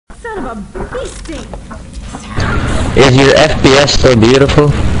Son of a beastie! Is your FPS still beautiful?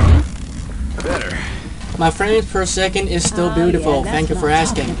 Better. My frames per second is still beautiful. Yeah, Thank you for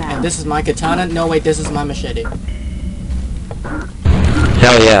asking. And this is my katana. No, wait, this is my machete.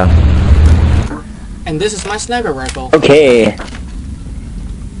 Hell yeah. And this is my sniper rifle. Okay.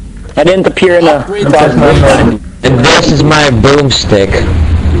 I didn't appear in the Upgrade box. And this is my boomstick.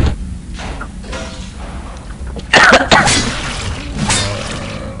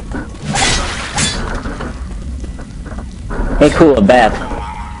 Hey, cool, a bat.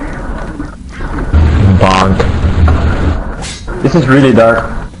 Bonk. This is really dark.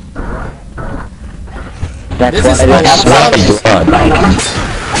 That's This why is I my didn't have zombie.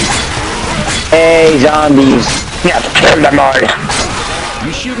 Hey, zombies. You have to kill them all.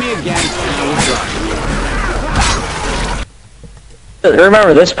 You shoot me again, I will I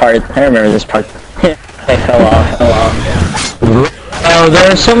remember this part. I remember this part. I fell off. Oh,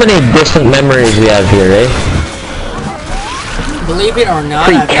 there are so many distant memories we have here, eh? Believe it or not,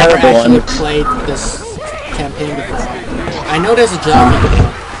 Pretty I've never terrible actually ones. played this campaign before. I know there's a jockey.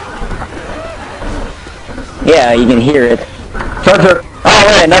 Yeah, you can hear it. Charger! Oh,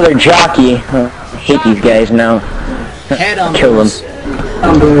 wait, another jockey. I hate these guys now. Head on Kill them.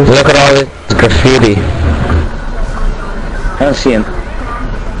 Look at all this graffiti. I don't see him.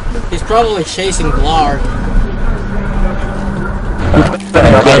 He's probably chasing Blarg.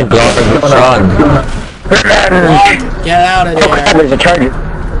 Good God, Sean. Blarg, get out of Oh crap, there. there's a charger.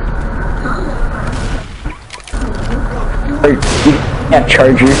 Yeah,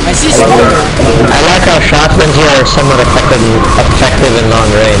 charger. I see smoker. I like how shotguns here are somewhat effective in long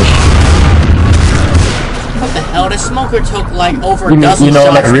range. What the hell? The smoker took like over a You dozen know,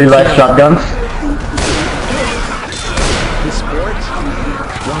 shots like to real life kill. shotguns? This sport?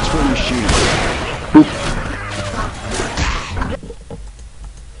 Watch where you shoot.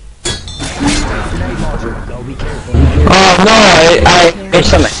 Oh no, I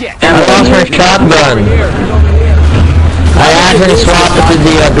lost my shotgun. I accidentally swapped it to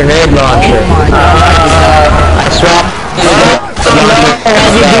the grenade launcher. I swapped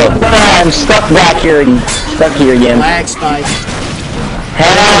I'm stuck back here. Stuck here again. Lag spike.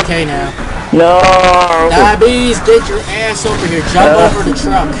 Help! Okay now. No! Diabetes, get your ass over here. Jump over the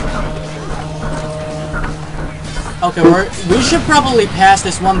truck. Okay, we should probably pass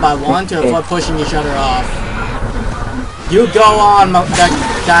this one by one to avoid pushing each other off. You go on,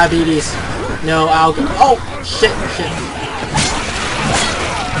 Diabetes. No, I'll go. Oh, shit.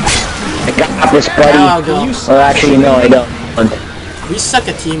 I got this, buddy. Now I'll go. Well, actually, no, I don't. We suck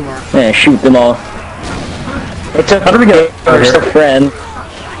at teamwork. Yeah, shoot them all. It's a How do we get over first here? a friend.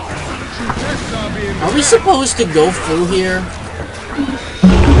 Are we supposed to go through here?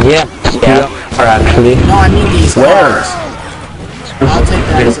 Yeah, actually. No, I mean these Where? cars. I'll take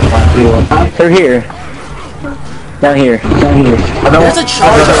that as a They're here. Down here. There's a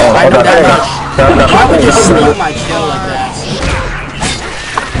charger. Why would you steal my kill like that?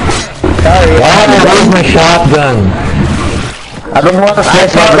 Sorry. Why did I lose my shotgun? I don't want to I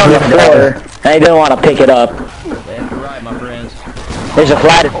saw it on the floor. I didn't want to pick it up. Right, my friends. There's a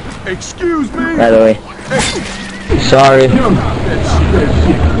flat, Excuse me. by the way. Sorry.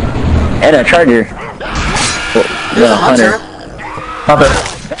 And a charger. There's a hunter. Hunter.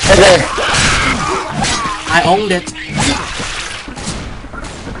 Right there. I owned it.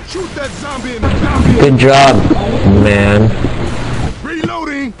 Shoot that zombie in the zombie. Good job, man.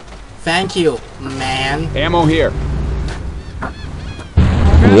 Reloading. Thank you, man. Ammo here.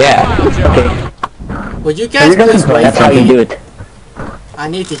 Yeah. Okay. Would you guys please wait That's for how you me? do it. I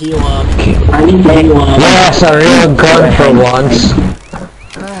need to heal up. Yes, a real gun for once.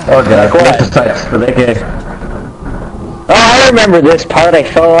 Oh god, this is tight. But okay. Oh, I remember this part. I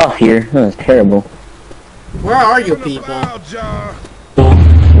fell off here. That was terrible. Where are you people? John.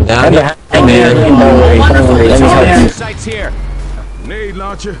 Down here, Hey, man. Don't worry. Let me help you. Sights here. Nade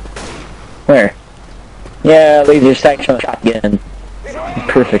launcher. Where? Yeah, laser sight shotgun.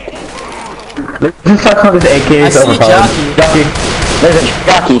 Perfect. This is how this AK I is see overpowered. Jockey. There's a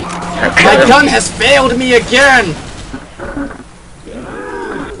jockey. My gun has failed me again!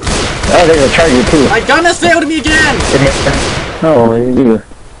 Oh, there's a charger too. My gun has failed me again! Oh, you.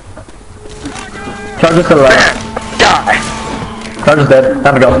 Charger's still alive. Charger's dead.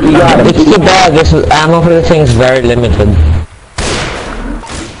 Time to go. You got him. It's too bad, this is, ammo for the thing is very limited.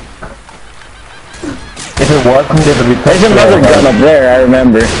 If it wasn't, it would be There's another gun up there, I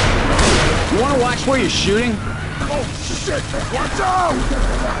remember. You want to watch where you're shooting? Oh shit! Watch out!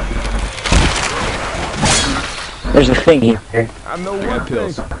 There's a thing here. I know one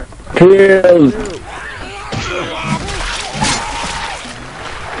pills. Pills.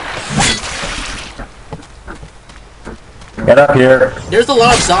 Get up here. There's a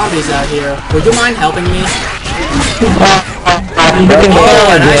lot of zombies out here. Would you mind helping me? You can go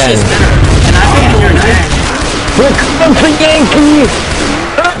And again. actually, and I think you're dead. Here comes the Yankee!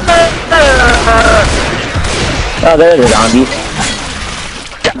 Oh, there's the zombies.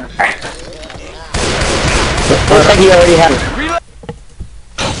 Looks like you already have.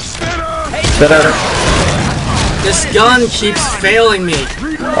 This gun keeps failing me.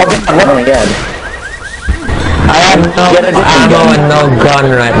 Oh my god. I have no ammo and no gun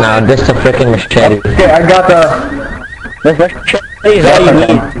right now. Just a freaking machete. Okay, I got the... The machete is all you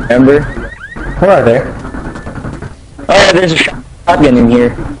need, remember? Where are they? Oh, yeah, there's a shotgun in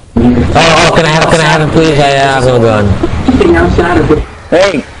here. Oh, can I have it please? I have no gun.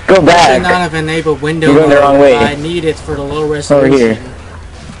 Hey, go I should back. not have enabled window You're going the mode. wrong way. I need it for the low Over resolution. here.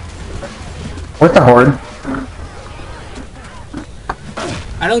 What's the horde?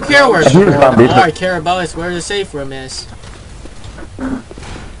 I don't care where it's I think it's from. zombies. All I care about is where the safe room is.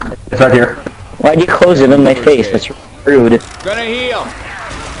 It's right here. Why'd you close it in my face? That's rude. Gonna heal.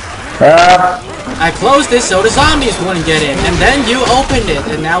 I closed it so the zombies wouldn't get in, and then you opened it,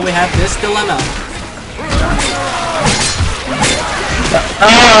 and now we have this dilemma.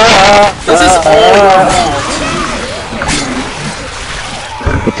 This is all your fault.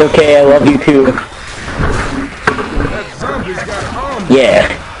 It's okay, I love you too. Yeah.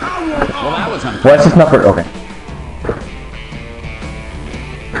 Well, that was Why is this not for... Okay.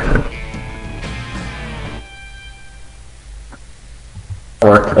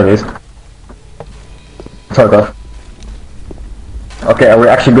 Worked, at least. Sort of. Okay, are we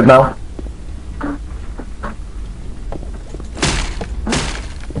actually good now?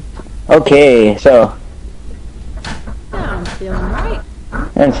 Okay, so I'm feeling right.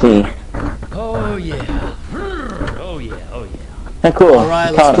 let's see. Oh yeah. Oh yeah. Oh yeah. Oh, cool.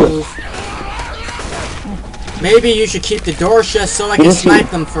 Alright, let's move. Maybe you should keep the door shut so I can Yes, snipe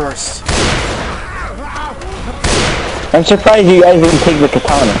them first. I'm surprised you guys didn't take the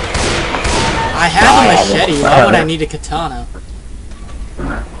katana. I have a machete, why would I need a katana?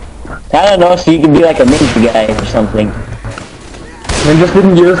 I don't know, so you can be like a ninja guy or something. We just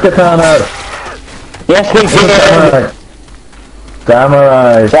didn't use katana. Yes, we did.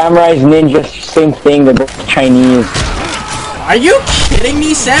 Samurai. Samurais, ninjas, same thing. They're both Chinese. Are you kidding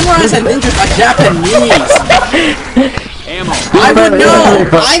me? Samurais and ninjas are Japanese! Ammo. I would know!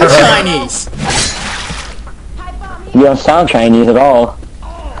 I'm Chinese! You don't sound Chinese at all.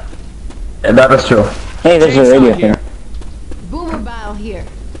 Yeah, that is true. Hey, there's a radio here. Boomer bile here.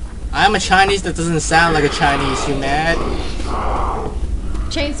 I'm a Chinese that doesn't sound like a Chinese, you mad?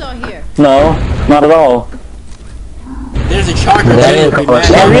 Chainsaw here. No, not at all. There's a charger That too, is be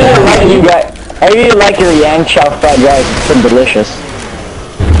correct. I mad. really like you guys. I really like your Yang Chow fried rice. It's so delicious.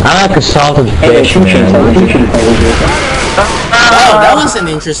 I like a salted Hey, fish, shoot man. Wow, that was an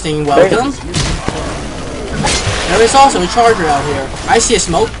interesting welcome. There is also a charger out here. I see a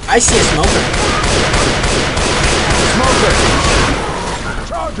smoker.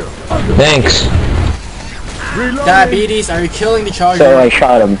 Thanks. Diabetes, are you killing the charger? So I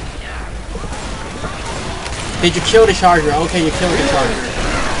shot him. Did you kill the charger? Okay, you killed the charger.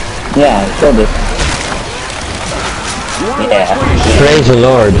 Yeah, I killed it. Yeah. Praise the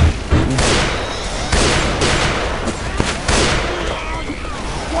Lord.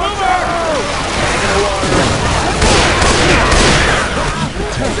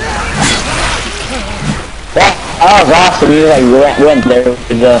 That was awesome. We like went there with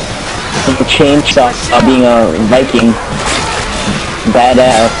the chainsaw being a Viking.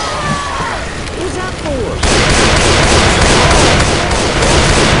 Badass. Who's that for?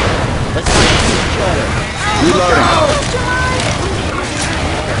 Let's not shoot each other. Reloading.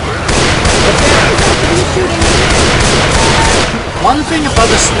 One thing about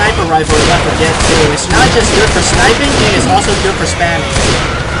the sniper rifle is I forget too, it's not just good for sniping, it is also good for spamming.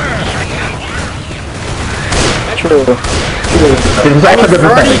 True. This is also good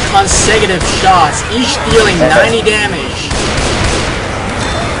for 30 fighting. consecutive shots, each dealing 90 damage.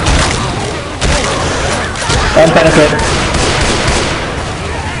 And benefit.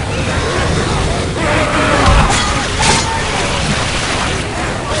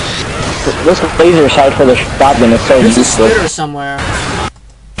 This laser sight for the shotgun is so There's a useless. splitter somewhere.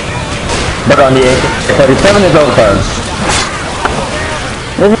 But on the AK-47 is over.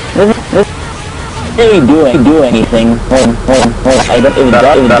 This didn't do anything. Hold. I don't, if it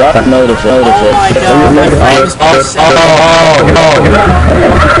does, notice it. Oh my god, my frame is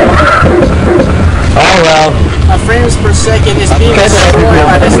Oh well. My frames per second is being destroyed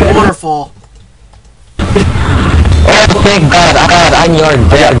by this waterfall. Oh, thank God, I'm your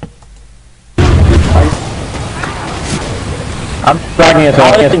dead. I'm dragging it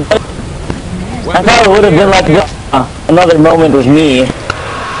off. I thought it would have been like another moment with me.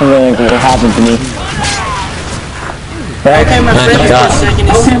 Something like what happened to me. Okay, my friend, for a God. second,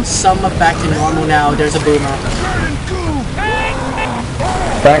 it's somewhat back to normal now. There's a boomer.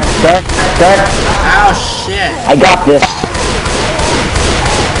 Back. Ow, shit. I got this.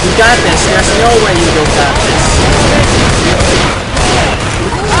 You got this. There's no way you don't got this.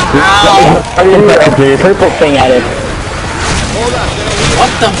 Ow! Purple thing at it. What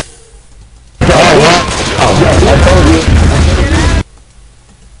the f- I told you.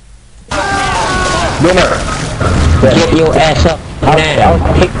 Boomer. Get your ass up now.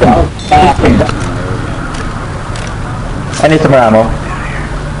 I'll kick the back. I need some more ammo.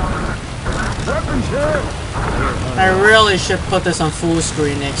 I really should put this on full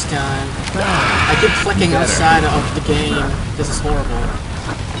screen next time. I keep clicking outside of the game. This is horrible.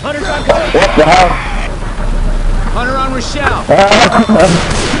 Hunter's on cover. What the hell? Hunter on Rochelle.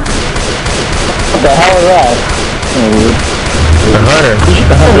 What the hell is that? The hunter.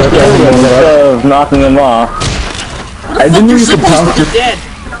 Instead of knocking him off. I didn't You're use the supposed to pump. be dead!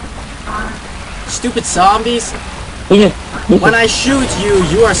 Stupid zombies! When I shoot you,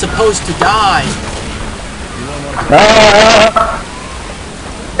 you are supposed to die!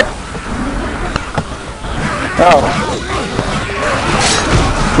 Oh.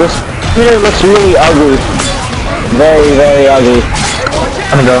 This computer looks really ugly. Very, very ugly.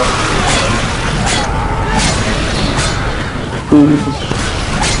 I'm gonna go.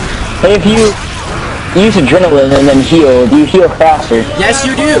 Hey, if you use adrenaline and then heal, do you heal faster? Yes,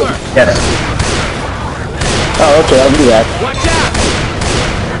 you do! Yes. Oh, okay, I'll do that. Watch out.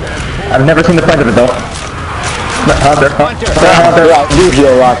 I've never seen the point of it though. Hunter. Yeah, I do heal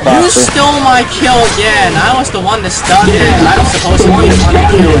a lot You faster. stole my kill again! I was the one that stunned it! I was supposed to be the one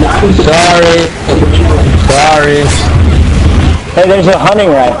that killed it. Sorry. Hey, there's a hunting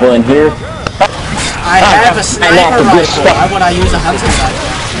rifle in here. I have a sniper And that's a good rifle! stuff. Why would I use a hunting rifle?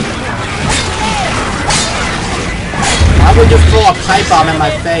 Why would you throw a pipe bomb in my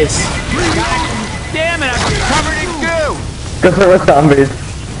face? Damn it, I'm covered in goo. Because there were zombies.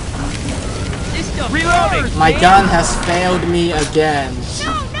 Reloading. My gun has failed me again.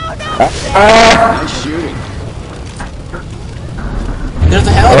 Nice shooting. There's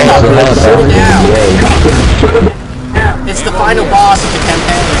a helicopter! Shoot it down! It's the final boss of the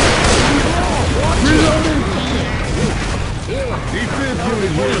campaign.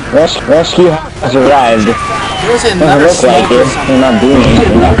 Rescue has arrived. There's Doesn't another look like smoker it. somewhere. They're not doing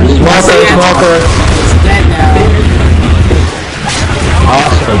anything. Smoker. It's dead now.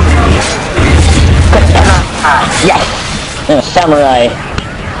 Awesome. Yes! And a samurai.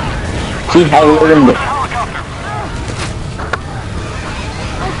 See how we learned it.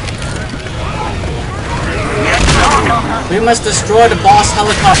 We must destroy the boss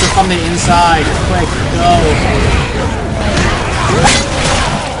helicopter from the inside. Quick, go.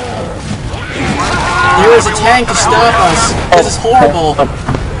 There is a tank to stop us. This is horrible.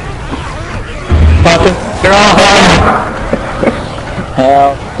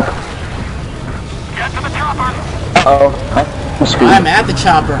 Hell. Uh-oh. I'm screwed. I'm at the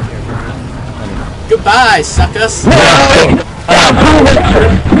chopper. Goodbye, suckers. Complimentary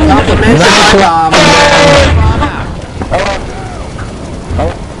bomb.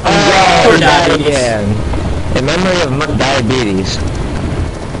 Poor diabetes. Again. In memory of McDiabetes.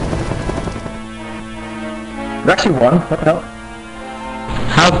 There's actually one. What the hell?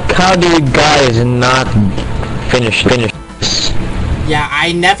 How do you guys not finish this? Yeah,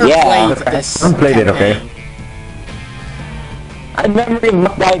 I never Yeah. played this. I haven't played it, okay. campaign. In memory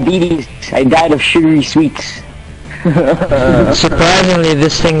of diabetes, I died of sugary sweets. Surprisingly,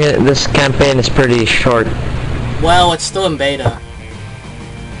 this campaign is pretty short. Well, it's still in beta.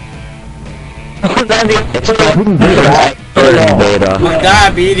 It's not in beta. My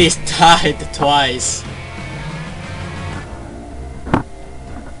diabetes died twice.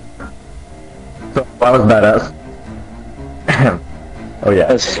 So that was badass. Oh yeah.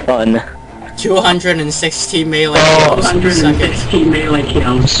 That's fun. 260 melee Oh, kills per second.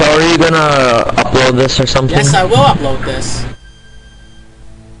 So are you gonna upload this or something? Yes, I will upload this.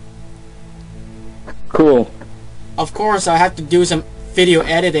 Cool. Of course, I have to do some video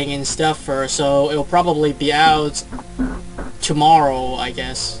editing and stuff first, so it'll probably be out tomorrow, I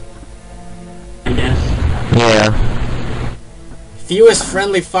guess. Yeah. Fewest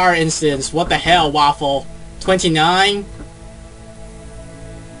friendly fire incidents. What the hell, Waffle? 29?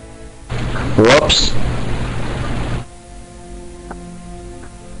 Whoops.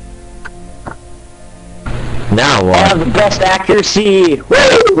 Now I what? have the best accuracy!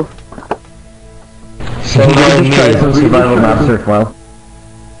 Woo! Follow Just try me. some survival maps as well.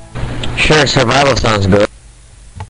 Sure, survival sounds good.